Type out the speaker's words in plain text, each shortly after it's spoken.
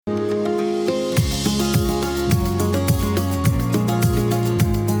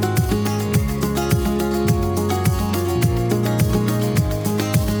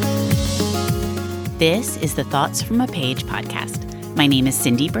This is the Thoughts from a Page podcast. My name is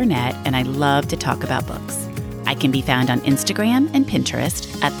Cindy Burnett, and I love to talk about books. I can be found on Instagram and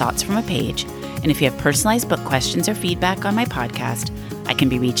Pinterest at Thoughts from a Page, and if you have personalized book questions or feedback on my podcast, I can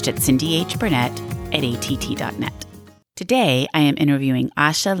be reached at cindyhburnett@att.net. Today, I am interviewing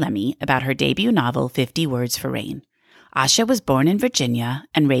Asha Lemmie about her debut novel, 50 Words for Rain. Asha was born in Virginia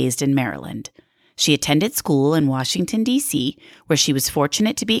and raised in Maryland. She attended school in Washington, D.C., where she was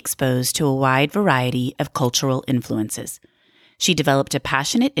fortunate to be exposed to a wide variety of cultural influences. She developed a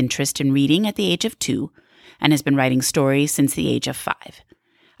passionate interest in reading at the age of 2 and has been writing stories since the age of 5.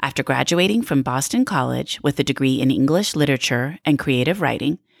 After graduating from Boston College with a degree in English literature and creative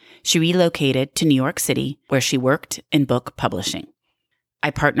writing, she relocated to New York City, where she worked in book publishing. I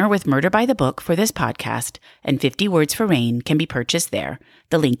partner with Murder by the Book for this podcast, and 50 Words for Rain can be purchased there.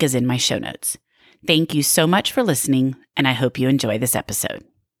 The link is in my show notes. Thank you so much for listening, and I hope you enjoy this episode.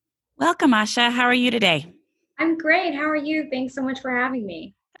 Welcome, Asha. How are you today? I'm great. How are you? Thanks so much for having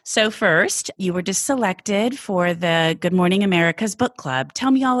me. So first, you were just selected for the Good Morning America's book club. Tell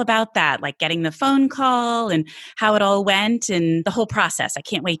me all about that, like getting the phone call and how it all went and the whole process. I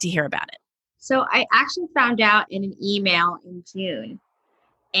can't wait to hear about it. So I actually found out in an email in June,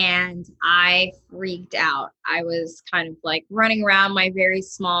 and I freaked out. I was kind of like running around my very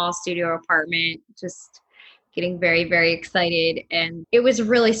small studio apartment, just getting very, very excited. And it was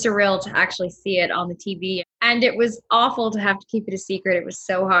really surreal to actually see it on the TV. And it was awful to have to keep it a secret. It was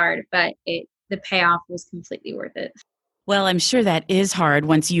so hard, but the payoff was completely worth it. Well, I'm sure that is hard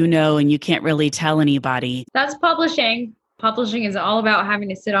once you know and you can't really tell anybody. That's publishing. Publishing is all about having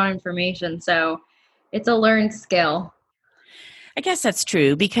to sit on information. So it's a learned skill. I guess that's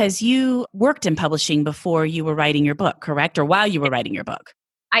true because you worked in publishing before you were writing your book, correct? Or while you were writing your book?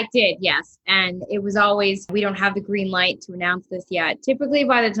 I did, yes. And it was always, we don't have the green light to announce this yet. Typically,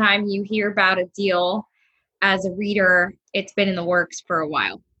 by the time you hear about a deal as a reader, it's been in the works for a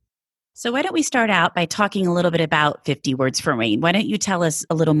while. So why don't we start out by talking a little bit about 50 Words for Rain? Why don't you tell us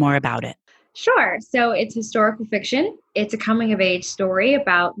a little more about it? Sure. So it's historical fiction. It's a coming-of-age story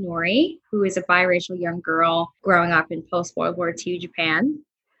about Nori, who is a biracial young girl growing up in post-World War II Japan.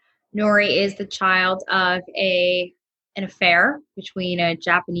 Nori is the child of an affair between a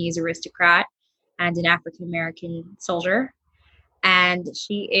Japanese aristocrat and an African-American soldier. And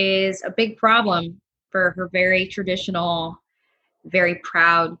she is a big problem for her very traditional, very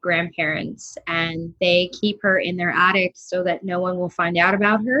proud grandparents. And they keep her in their attic so that no one will find out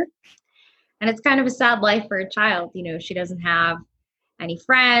about her. And it's kind of a sad life for a child. You know, she doesn't have any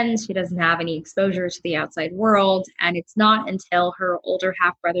friends. She doesn't have any exposure to the outside world. And it's not until her older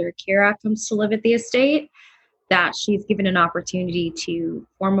half-brother, Akira, comes to live at the estate that she's given an opportunity to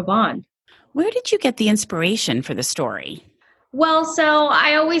form a bond. Where did you get the inspiration for the story? Well, so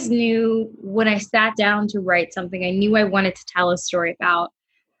I always knew when I sat down to write something, I knew I wanted to tell a story about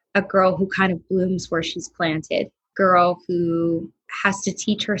a girl who kind of blooms where she's planted, girl who has to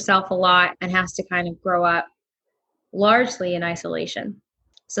teach herself a lot and has to kind of grow up largely in isolation.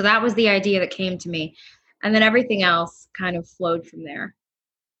 So that was the idea that came to me. And then everything else kind of flowed from there.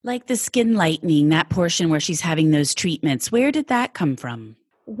 Like the skin lightening, that portion where she's having those treatments, where did that come from?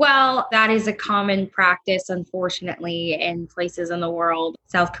 Well, that is a common practice, unfortunately, in places in the world.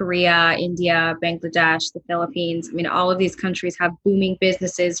 South Korea, India, Bangladesh, the Philippines. I mean, all of these countries have booming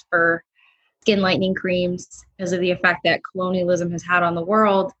businesses for skin lightening creams because of the effect that colonialism has had on the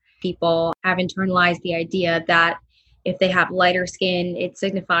world. People have internalized the idea that if they have lighter skin, it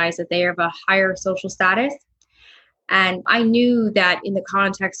signifies that they have a higher social status. And I knew that in the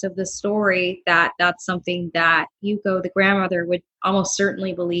context of the story, that that's something that Yuko, the grandmother, would almost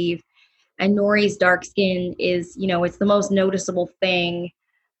certainly believe. And Nori's dark skin is, it's the most noticeable thing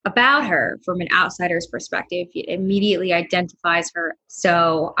about her from an outsider's perspective. It immediately identifies her.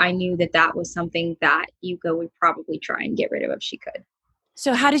 So I knew that that was something that Yuko would probably try and get rid of if she could.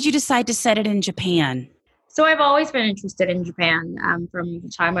 So how did you decide to set it in Japan? So I've always been interested in Japan. From the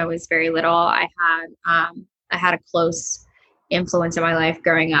time I was very little, I had a close influence in my life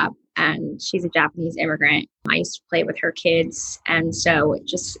growing up, and she's a Japanese immigrant. I used to play with her kids, and so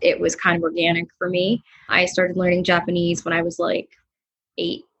it was kind of organic for me. I started learning Japanese when I was like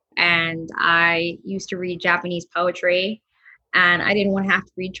 8, and I used to read Japanese poetry, and I didn't want to have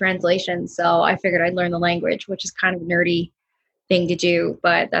to read translations, so I figured I'd learn the language, which is kind of a nerdy thing to do,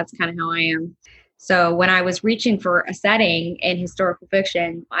 but that's kind of how I am. So when I was reaching for a setting in historical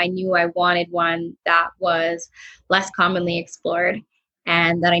fiction, I knew I wanted one that was less commonly explored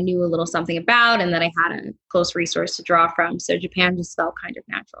and that I knew a little something about and that I had a close resource to draw from. So Japan just felt kind of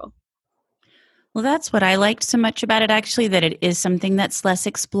natural. Well, that's what I liked so much about it, actually, that it is something that's less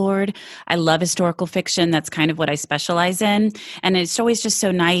explored. I love historical fiction. That's kind of what I specialize in. And it's always just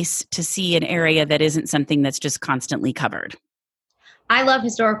so nice to see an area that isn't something that's just constantly covered. I love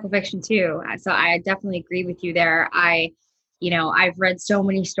historical fiction too. So I definitely agree with you there. I've read so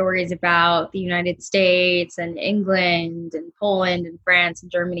many stories about the United States and England and Poland and France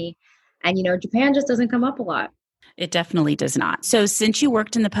and Germany. And, Japan just doesn't come up a lot. It definitely does not. So, since you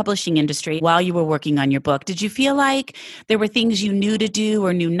worked in the publishing industry while you were working on your book, did you feel like there were things you knew to do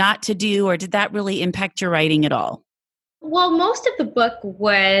or knew not to do, or did that really impact your writing at all? Well, most of the book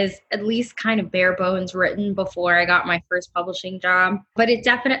was at least kind of bare bones written before I got my first publishing job, but it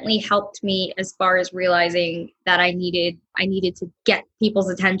definitely helped me as far as realizing that I needed to get people's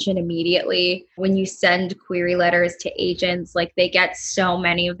attention immediately. When you send query letters to agents, like they get so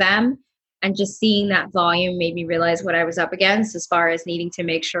many of them, and just seeing that volume made me realize what I was up against as far as needing to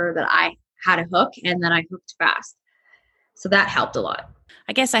make sure that I had a hook and that I hooked fast. So that helped a lot.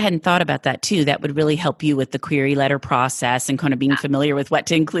 I guess I hadn't thought about that too. That would really help you with the query letter process and kind of being Yeah. familiar with what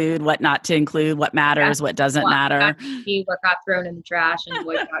to include, what not to include, what Yeah. matters, what doesn't What got matter. empty, what got thrown in the trash, and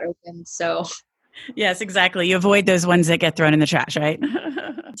what got opened. So Yes, exactly. You avoid those ones that get thrown in the trash, right?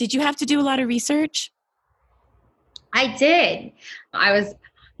 Did you have to do a lot of research? I did. I was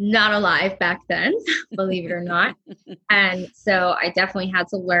not alive back then, believe it or not. And so I definitely had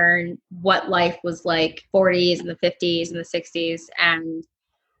to learn what life was like 40s and the 50s and the 60s. And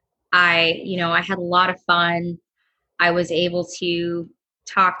I had a lot of fun. I was able to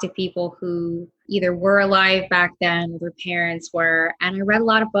talk to people who either were alive back then or their parents were. And I read a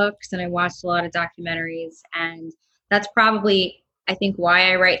lot of books and I watched a lot of documentaries. And that's probably, I think,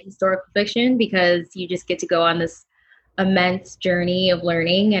 why I write historical fiction, because you just get to go on this immense journey of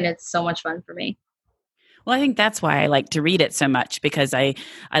learning. And it's so much fun for me. Well, I think that's why I like to read it so much because I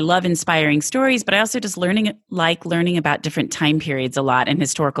love inspiring stories, but I also just learning about different time periods a lot, and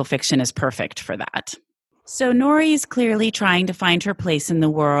historical fiction is perfect for that. So Nori is clearly trying to find her place in the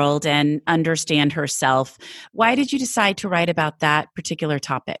world and understand herself. Why did you decide to write about that particular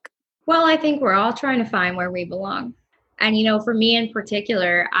topic? Well, I think we're all trying to find where we belong. And, for me in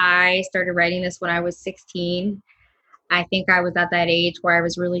particular, I started writing this when I was 16. I think I was at that age where I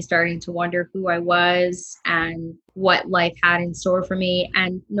was really starting to wonder who I was and what life had in store for me.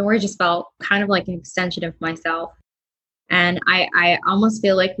 And Nora just felt kind of like an extension of myself. And I almost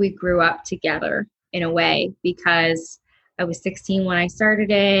feel like we grew up together in a way, because I was 16 when I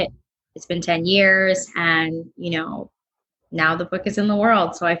started it. It's been 10 years and, now the book is in the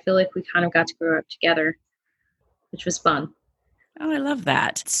world. So I feel like we kind of got to grow up together, which was fun. Oh, I love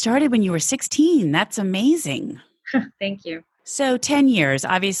that. It started when you were 16. That's amazing. Thank you. So 10 years,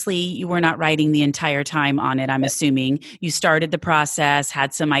 obviously you were not writing the entire time on it, I'm assuming. You started the process,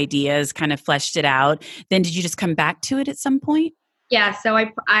 had some ideas, kind of fleshed it out. Then did you just come back to it at some point? Yeah, so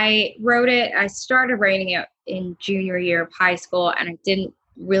I wrote it. I started writing it in junior year of high school, and I didn't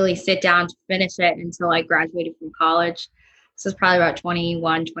really sit down to finish it until I graduated from college. So it's probably about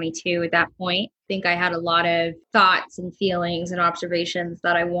 21, 22 at that point. I think I had a lot of thoughts and feelings and observations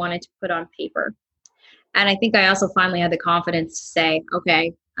that I wanted to put on paper. And I think I also finally had the confidence to say,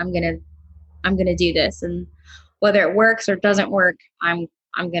 okay, I'm gonna do this. And whether it works or doesn't work, I'm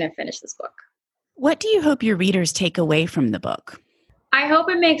gonna finish this book. What do you hope your readers take away from the book? I hope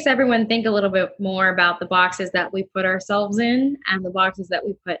it makes everyone think a little bit more about the boxes that we put ourselves in and the boxes that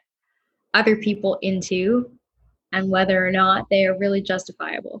we put other people into, and whether or not they are really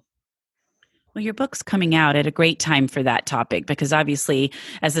justifiable. Well, your book's coming out at a great time for that topic because obviously,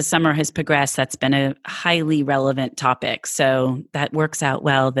 as the summer has progressed, that's been a highly relevant topic. So that works out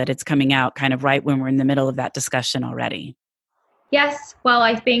well that it's coming out kind of right when we're in the middle of that discussion already. Yes, well,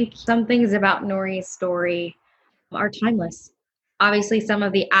 I think some things about Nori's story are timeless. Obviously, some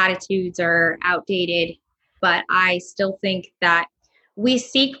of the attitudes are outdated, but I still think that we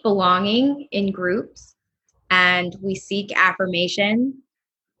seek belonging in groups and we seek affirmation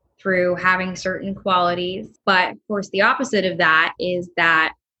through having certain qualities. But of course, the opposite of that is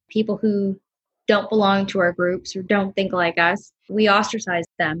that people who don't belong to our groups or don't think like us, we ostracize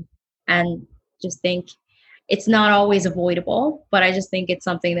them and just think it's not always avoidable, but I just think it's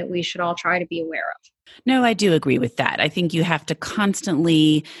something that we should all try to be aware of. No, I do agree with that. I think you have to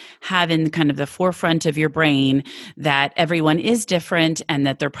constantly have in kind of the forefront of your brain that everyone is different and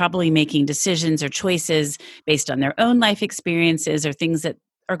that they're probably making decisions or choices based on their own life experiences or things that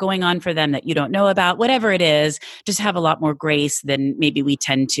are going on for them that you don't know about. Whatever it is, just have a lot more grace than maybe we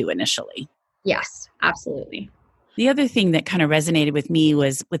tend to initially. Yes, absolutely. The other thing that kind of resonated with me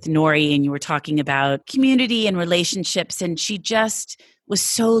was with Nori, and you were talking about community and relationships, and she just was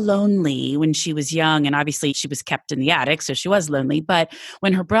so lonely when she was young. And obviously she was kept in the attic, so she was lonely. But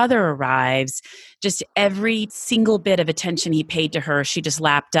when her brother arrives, just every single bit of attention he paid to her, she just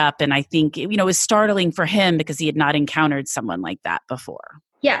lapped up. And I think, it was startling for him because he had not encountered someone like that before.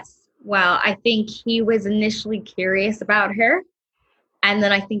 Yes. Well, I think he was initially curious about her, and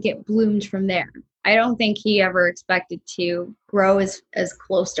then I think it bloomed from there. I don't think he ever expected to grow as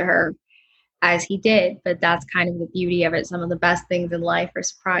close to her as he did, but that's kind of the beauty of it. Some of the best things in life are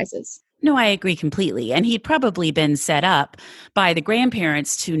surprises. No, I agree completely. And he'd probably been set up by the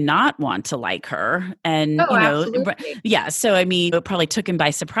grandparents to not want to like her. And, Oh, absolutely. yeah. So, it probably took him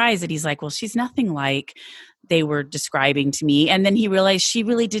by surprise that he's like, well, she's nothing like they were describing to me. And then he realized she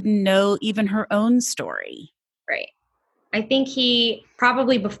really didn't know even her own story. Right. I think he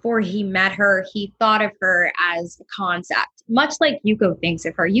probably before he met her, he thought of her as a concept, much like Yuko thinks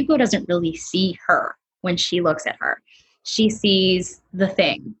of her. Yuko doesn't really see her when she looks at her. She sees the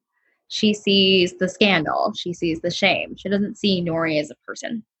thing. She sees the scandal. She sees the shame. She doesn't see Nori as a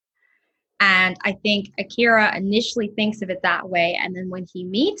person. And I think Akira initially thinks of it that way. And then when he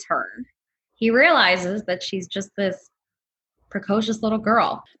meets her, he realizes that she's just this precocious little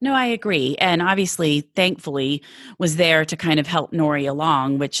girl. No, I agree. And obviously, thankfully, was there to kind of help Nori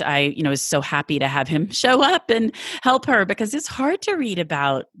along, which I, is so happy to have him show up and help her because it's hard to read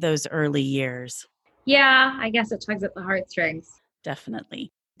about those early years. Yeah, I guess it tugs at the heartstrings.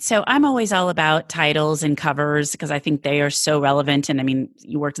 Definitely. So I'm always all about titles and covers because I think they are so relevant. And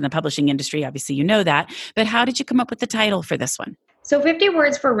you worked in the publishing industry, obviously you know that. But how did you come up with the title for this one? So 50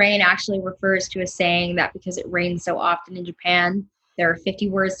 Words for Rain actually refers to a saying that because it rains so often in Japan, there are 50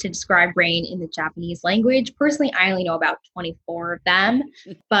 words to describe rain in the Japanese language. Personally, I only know about 24 of them,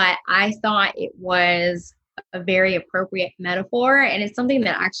 but I thought it was a very appropriate metaphor. And it's something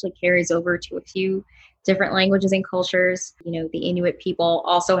that actually carries over to a few different languages and cultures. The Inuit people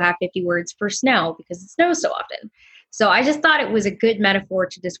also have 50 words for snow because it snows so often. So I just thought it was a good metaphor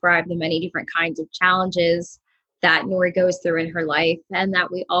to describe the many different kinds of challenges that Nori goes through in her life and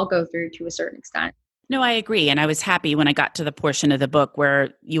that we all go through to a certain extent. No, I agree. And I was happy when I got to the portion of the book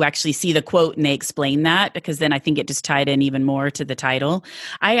where you actually see the quote and they explain that, because then I think it just tied in even more to the title.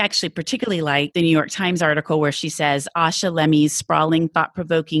 I actually particularly like the New York Times article where she says, Asha Lemmie's sprawling,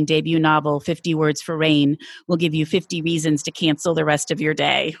 thought-provoking debut novel, 50 Words for Rain, will give you 50 reasons to cancel the rest of your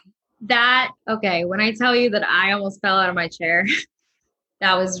day. When I tell you that I almost fell out of my chair,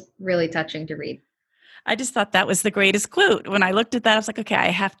 that was really touching to read. I just thought that was the greatest quote. When I looked at that, I was like, okay, I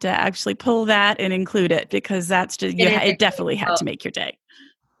have to actually pull that and include it because that's just, it definitely had to make your day.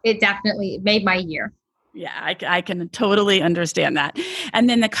 It definitely made my year. Yeah, I can totally understand that. And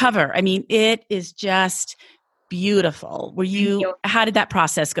then the cover, it is just beautiful. How did that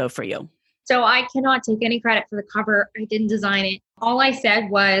process go for you? So I cannot take any credit for the cover. I didn't design it. All I said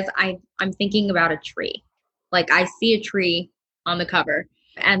was I'm thinking about a tree. Like I see a tree on the cover.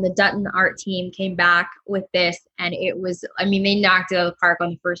 And the Dutton art team came back with this, and it was, they knocked it out of the park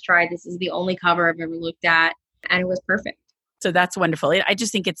on the first try. This is the only cover I've ever looked at, and it was perfect. So that's wonderful. I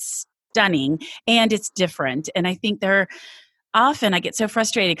just think it's stunning and it's different. And I think often I get so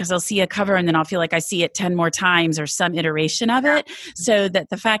frustrated because I'll see a cover and then I'll feel like I see it 10 more times or some iteration of it. So that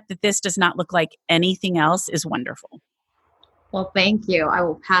the fact that this does not look like anything else is wonderful. Well, thank you. I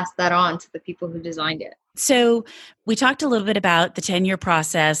will pass that on to the people who designed it. So we talked a little bit about the 10-year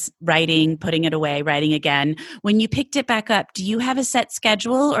process, writing, putting it away, writing again. When you picked it back up, do you have a set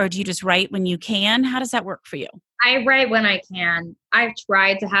schedule or do you just write when you can? How does that work for you? I write when I can. I've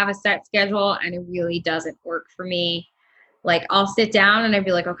tried to have a set schedule and it really doesn't work for me. Like I'll sit down and I'd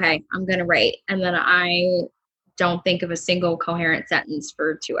be like, okay, I'm going to write. And then I don't think of a single coherent sentence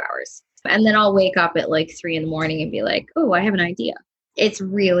for 2 hours. And then I'll wake up at like 3 a.m. and be like, oh, I have an idea. It's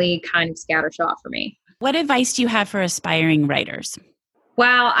really kind of scattershot for me. What advice do you have for aspiring writers?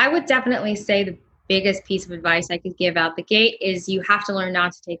 Well, I would definitely say the biggest piece of advice I could give out the gate is you have to learn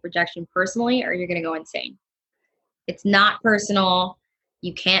not to take rejection personally or you're going to go insane. It's not personal.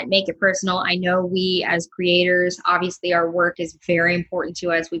 You can't make it personal. I know we as creators, obviously our work is very important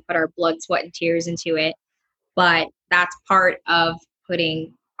to us. We put our blood, sweat, and tears into it. But that's part of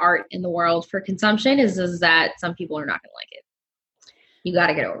putting art in the world for consumption is that some people are not going to like it. You got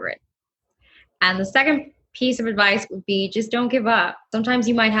to get over it. And the second piece of advice would be just don't give up. Sometimes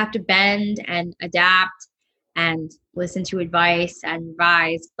you might have to bend and adapt and listen to advice and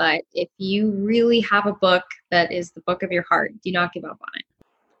revise. But if you really have a book that is the book of your heart, do not give up on it.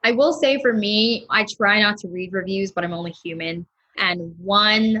 I will say for me, I try not to read reviews, but I'm only human. And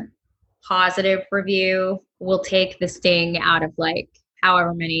one positive review will take the sting out of like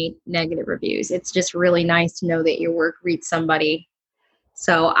however many negative reviews. It's just really nice to know that your work reached somebody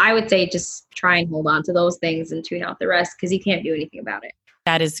So I would say just try and hold on to those things and tune out the rest because you can't do anything about it.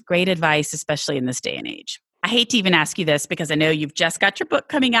 That is great advice, especially in this day and age. I hate to even ask you this because I know you've just got your book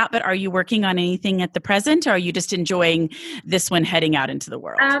coming out, but are you working on anything at the present, or are you just enjoying this one heading out into the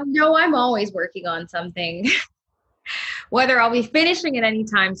world? No, I'm always working on something. Whether I'll be finishing it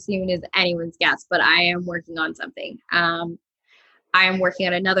anytime soon is anyone's guess, but I am working on something. I am working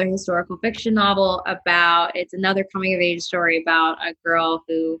on another historical fiction novel it's another coming of age story about a girl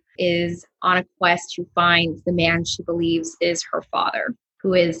who is on a quest to find the man she believes is her father,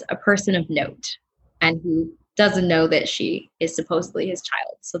 who is a person of note and who doesn't know that she is supposedly his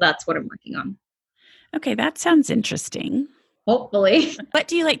child. So that's what I'm working on. Okay, that sounds interesting. Hopefully. What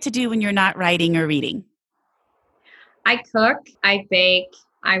do you like to do when you're not writing or reading? I cook, I bake,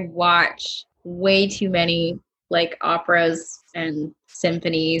 I watch way too many operas and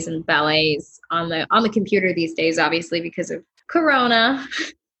symphonies and ballets on the computer these days, obviously because of Corona.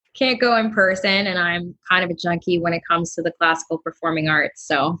 Can't go in person, and I'm kind of a junkie when it comes to the classical performing arts.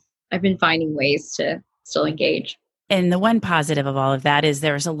 So I've been finding ways to still engage. And the one positive of all of that is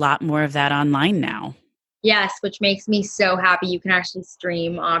there's a lot more of that online now. Yes, which makes me so happy. You can actually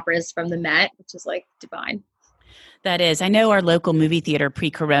stream operas from the Met, which is divine. That is. I know our local movie theater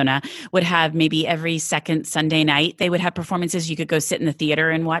pre-corona would have maybe every second Sunday night, they would have performances. You could go sit in the theater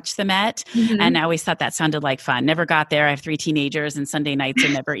and watch the Met. Mm-hmm. And I always thought that sounded like fun. Never got there. I have 3 teenagers and Sunday nights are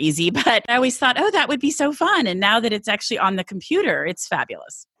never easy. But I always thought, that would be so fun. And now that it's actually on the computer, it's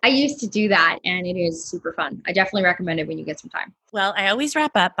fabulous. I used to do that and it is super fun. I definitely recommend it when you get some time. Well, I always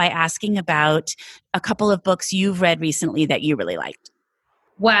wrap up by asking about a couple of books you've read recently that you really liked.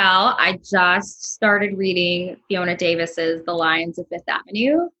 Well, I just started reading Fiona Davis's The Lions of Fifth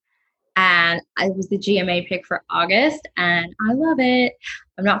Avenue, and it was the GMA pick for August, and I love it.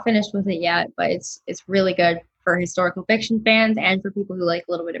 I'm not finished with it yet, but it's really good for historical fiction fans and for people who like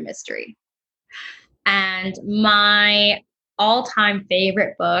a little bit of mystery. And my all-time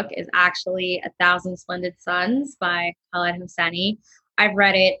favorite book is actually A Thousand Splendid Suns by Khaled Hosseini. I've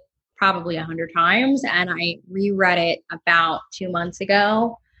read it probably 100 times, and I reread it about 2 months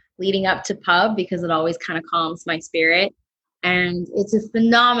ago leading up to pub because it always kind of calms my spirit. And it's a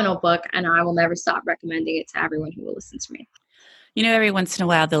phenomenal book, and I will never stop recommending it to everyone who will listen to me. You know, every once in a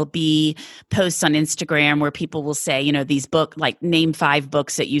while, there'll be posts on Instagram where people will say, these name 5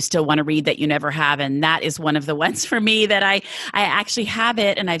 books that you still want to read that you never have. And that is one of the ones for me that I actually have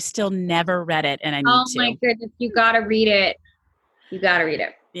it and I've still never read it. And I need to. Oh my goodness, you got to read it. You got to read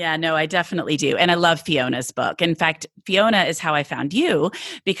it. Yeah, no, I definitely do. And I love Fiona's book. In fact, Fiona is how I found you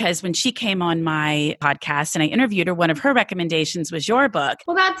because when she came on my podcast and I interviewed her, one of her recommendations was your book.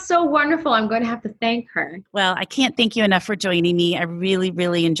 Well, that's so wonderful. I'm going to have to thank her. Well, I can't thank you enough for joining me. I really,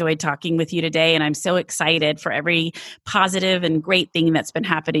 really enjoyed talking with you today. And I'm so excited for every positive and great thing that's been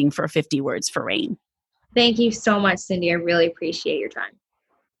happening for 50 Words for Rain. Thank you so much, Cindy. I really appreciate your time.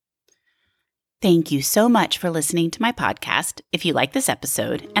 Thank you so much for listening to my podcast. If you like this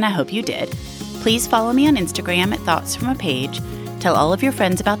episode, and I hope you did, please follow me on Instagram at Thoughts From a Page, tell all of your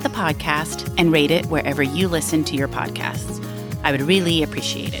friends about the podcast, and rate it wherever you listen to your podcasts. I would really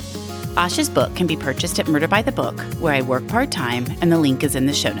appreciate it. Asha's book can be purchased at Murder by the Book, where I work part-time, and the link is in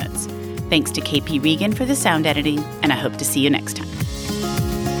the show notes. Thanks to KP Regan for the sound editing, and I hope to see you next time.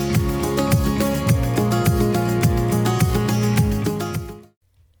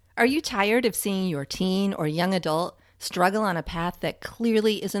 Are you tired of seeing your teen or young adult struggle on a path that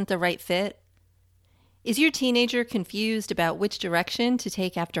clearly isn't the right fit? Is your teenager confused about which direction to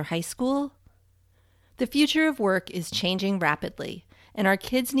take after high school? The future of work is changing rapidly, and our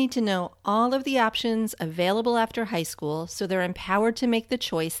kids need to know all of the options available after high school so they're empowered to make the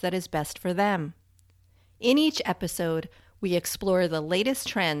choice that is best for them. In each episode, we explore the latest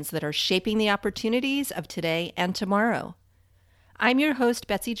trends that are shaping the opportunities of today and tomorrow. I'm your host,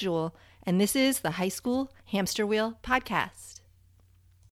 Betsy Jewell, and this is the High School Hamster Wheel Podcast.